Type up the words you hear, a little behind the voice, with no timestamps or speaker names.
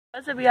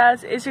What's up, you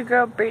guys? It's your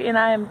girl Bree, and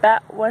I am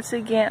back once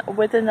again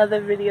with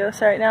another video.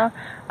 So right now,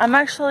 I'm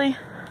actually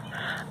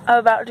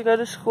about to go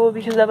to school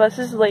because the bus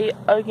is late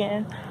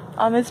again.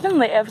 It's been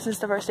late ever since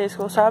the first day of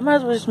school, so I might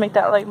as well just make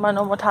that like my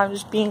normal time,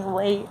 just being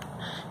late,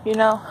 you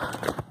know.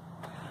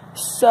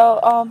 So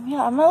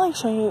yeah, I'm not like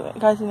showing you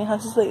guys any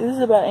houses. Like, this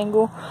is a bad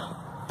angle,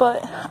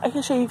 but I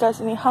can show you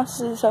guys any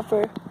houses except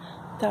for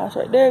the house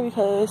right there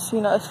because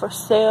you know it's for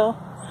sale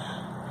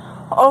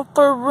or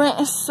for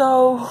rent.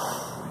 So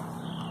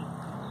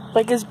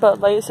like it's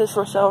it says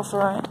for sale for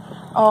rent.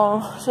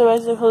 So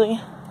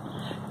basically,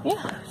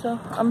 yeah. So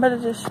I'm about to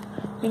just,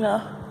 you know,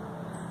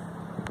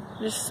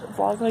 just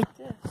vlog like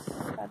this.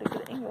 Got a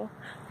good angle.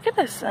 Look at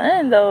the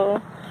sun though.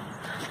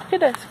 Look at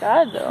that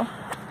sky though.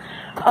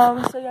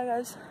 So yeah,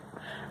 guys,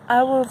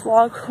 I will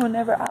vlog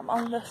whenever I'm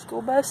on the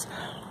school bus,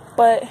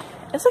 but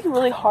it's like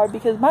really hard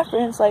because my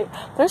friends, like,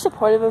 they're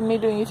supportive of me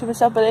doing YouTube and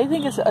stuff, but they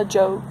think it's a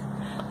joke.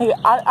 Like,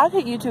 I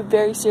take YouTube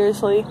very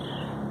seriously,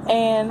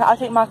 and I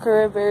take my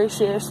career very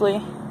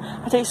seriously.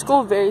 I take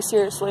school very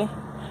seriously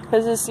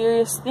because it's a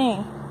serious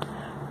thing,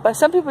 but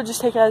some people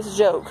just take it as a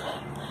joke.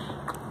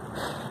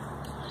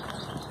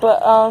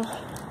 But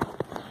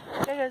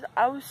okay, guys,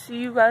 I will see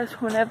you guys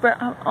whenever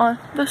I'm on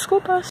the school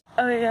bus.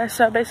 Okay, yeah,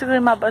 so basically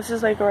my bus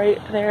is like right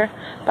there,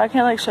 but I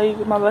can't like show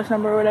you my bus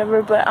number or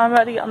whatever. But I'm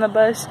about to get on the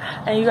bus,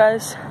 and you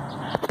guys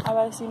are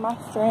about to see my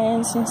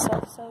friends and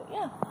stuff. So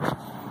yeah.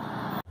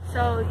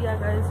 So yeah,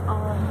 guys,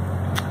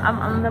 I'm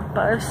on the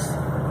bus,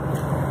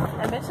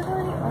 and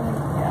basically,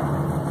 yeah,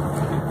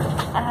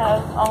 I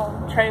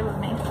have Trey with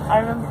me. I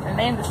remember the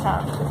name this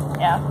time.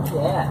 Yeah.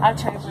 Yeah. I have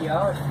Trey with me.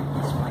 Yeah,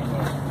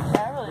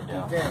 I really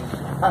do. Very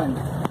fun.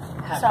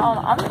 So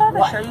I'm about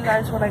to show you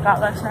guys what I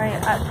got last night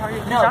at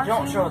Target. No,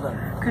 don't show them.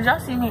 Cause y'all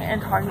see me in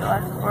Target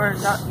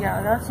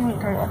y'all see me in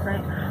Target last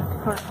night.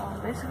 But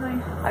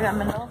basically, I got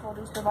manila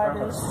folders,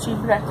 dividers, cheap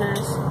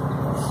protectors,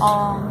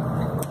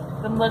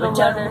 them little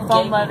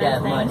foam letter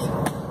things.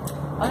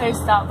 Okay,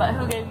 stop. But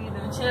who gave you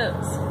them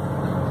chips?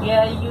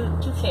 Yeah, you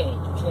touche.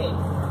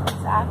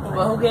 Exactly.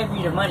 Well, who gave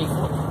you the money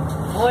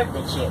for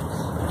the chips?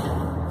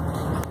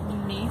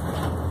 Me.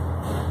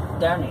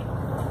 Darn it.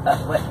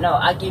 But no,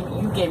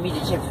 you gave me the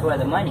chips for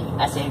the money.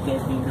 I said you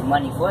gave me the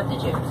money for the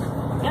chips.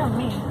 Yeah,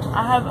 me.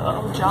 I have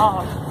a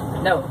job.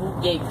 No,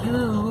 who gave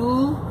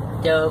you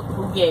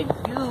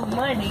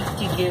money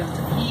to give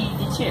me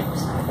the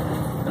chips?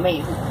 I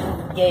mean,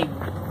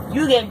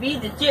 you gave me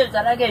the chips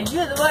and I gave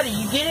you the money.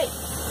 You get it?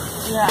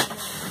 Yeah.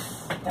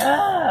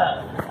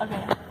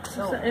 Okay.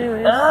 So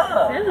anyways,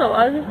 there's a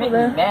lot of people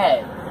there.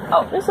 Mad.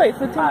 Oh, there's like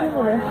 15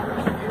 people there.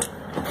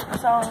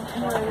 So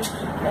anyways,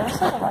 yeah,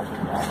 there's like a lot of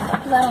people there.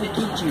 Because I don't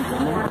teach you,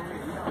 remember?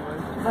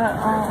 But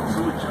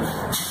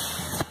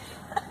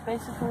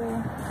basically,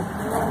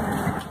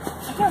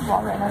 I can't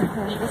vlog right now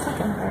because it's like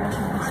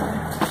embarrassing and stuff.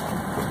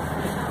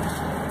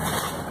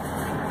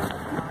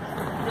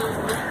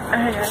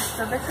 Okay, guys,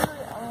 so basically,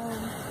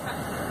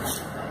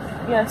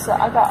 yeah, so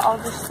I got all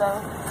this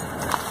stuff.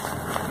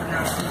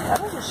 Let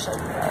me just show you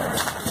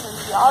guys,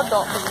 because y'all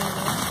don't believe me.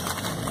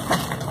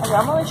 Okay,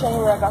 I'm only showing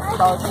you where I got the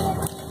Dollar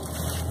Tree.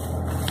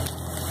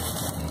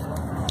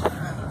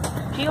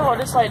 Can you hold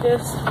this like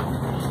this?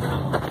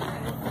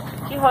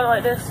 Can you hold it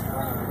like this?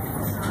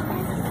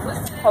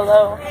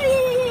 Hello.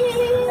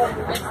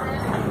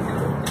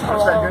 Hello.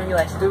 Start doing you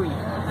like Stewie.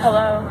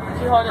 Hello.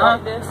 Can you hold it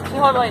like this? Can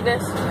you hold it like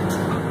this? Hold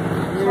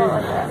it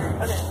like that.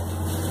 Okay.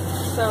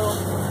 So.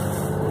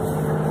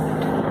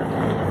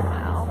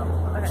 Wow.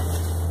 Okay.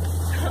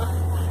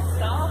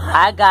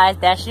 Hi guys,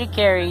 that's your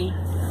Carrie.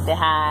 Say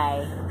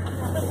hi.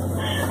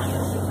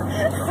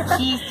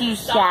 She's too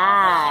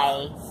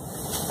shy.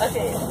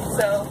 Okay,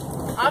 so.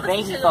 The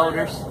baby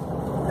folders.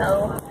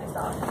 No,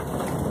 stop.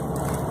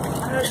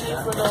 I heard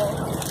these little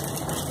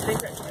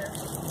things right here.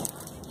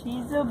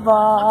 She's a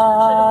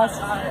boss.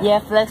 Yeah,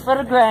 flex for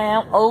the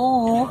gram.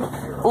 Ooh.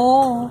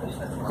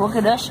 Look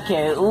at us,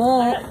 Carrie.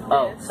 Ooh.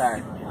 Oh,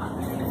 sorry. And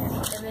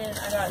then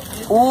I got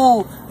this.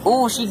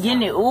 Ooh, she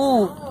getting it.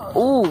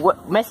 Ooh,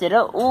 what? Mess it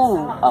up.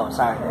 Ooh. Oh,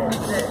 sorry.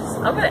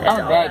 I'm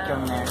bad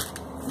coming there.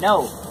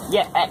 No.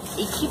 Yeah,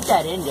 keep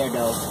that in there,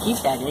 though. Keep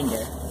that in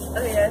there.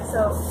 Okay, yeah,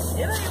 so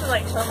it doesn't even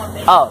like show my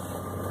face. Oh,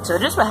 so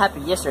this what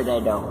happened yesterday,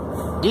 though.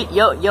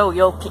 Yo,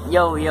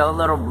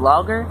 little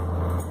blogger.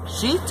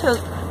 She took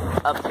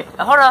a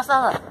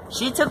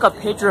She took a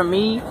picture of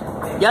me.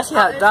 Y'all see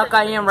how dark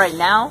I am right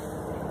now?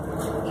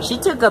 She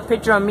took a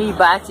picture of me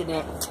by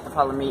accident.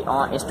 Follow me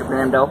on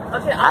Instagram, though.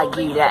 Okay, I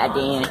give you that at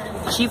the end.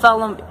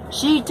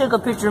 She took a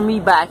picture of me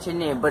by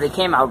accident, but it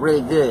came out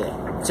really good.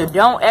 So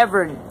don't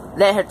ever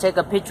let her take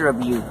a picture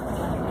of you,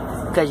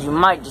 because you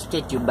might just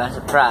get you by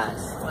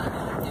surprise.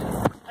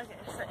 Okay,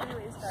 so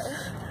anyways,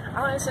 guys,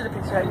 I want to see the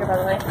picture right here, by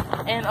the way.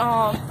 And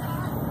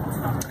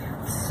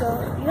so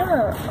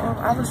yeah,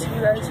 I will see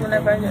you guys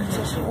whenever I get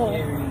to school.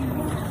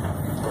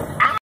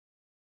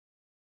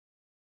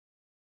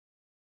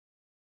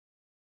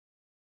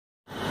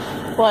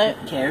 What?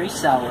 Carrie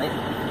saw it.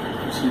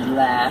 She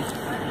laughed.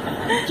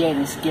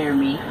 Jaden scared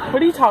me.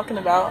 What are you talking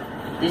about?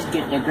 The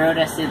girl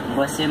that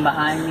was sitting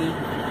behind me.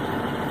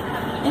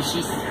 and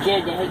she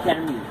scared the heck out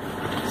of me.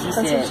 She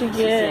That's said, what you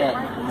get.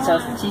 so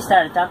she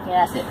started talking,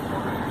 I said,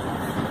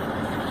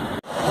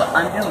 what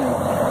I'm doing?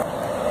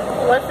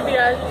 What's up, you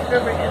guys? It's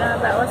Gilbert, and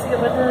I'm back once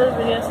again with another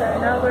video. So right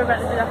now we're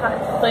about to do the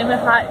Flamin'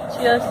 Hot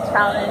Cheetos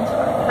challenge.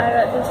 I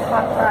got this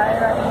hot fry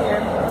right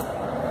here,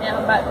 and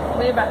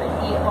we're about to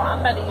eat. Well, I'm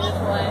about to eat this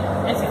one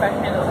and see if I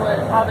can handle it.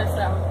 Obviously,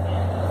 I can.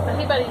 But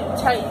he about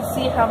to try to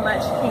see how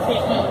much he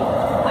can eat.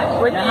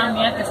 With Now, how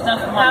many I can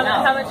stuff in my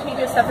mouth? How much he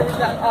can stuff in his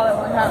mouth all at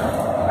one time,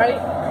 right?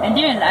 And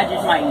then I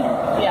just might eat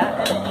them. Yeah,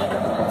 and then eat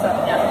them. So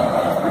yeah.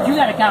 But you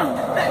gotta count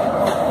them.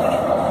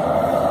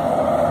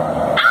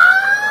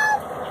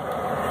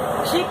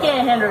 She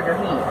can't handle the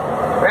heat.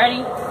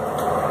 Ready?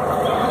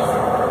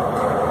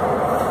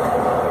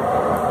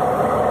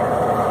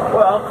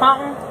 Well,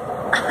 counting.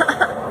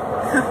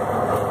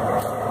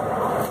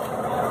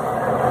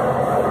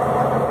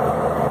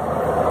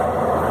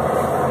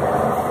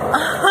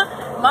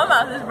 My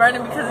mouth is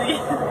burning because of you.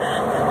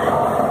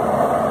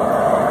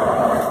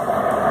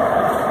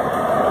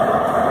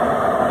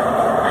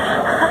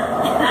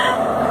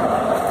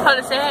 How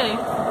to say hey?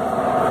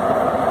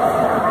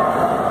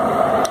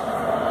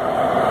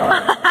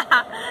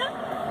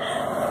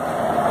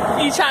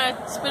 You trying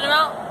to spit him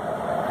out?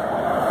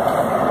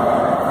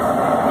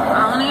 I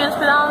don't need to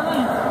spit out on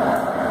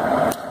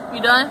me.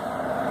 You done?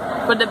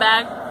 With the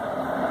bag?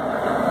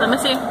 Let me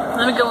see.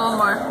 Let me get one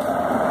more.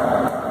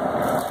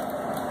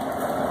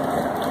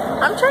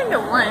 I'm trying to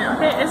get one,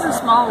 okay? It's a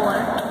small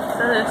one.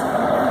 So this.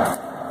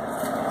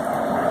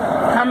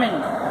 How many?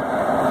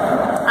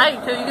 I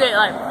eat two, you get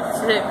like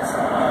 6.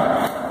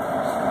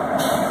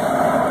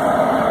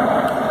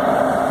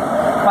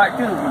 Part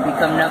 2 will be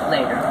coming up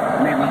later.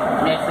 Maybe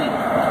next week.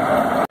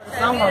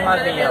 Some of my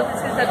videos.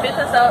 It's a big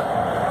thumbs up.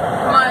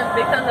 Come on,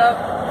 big thumbs up.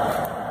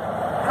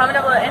 Comment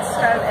down below and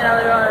subscribe, and I'll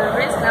be on the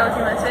wrist, and I will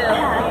see myself.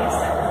 Peace.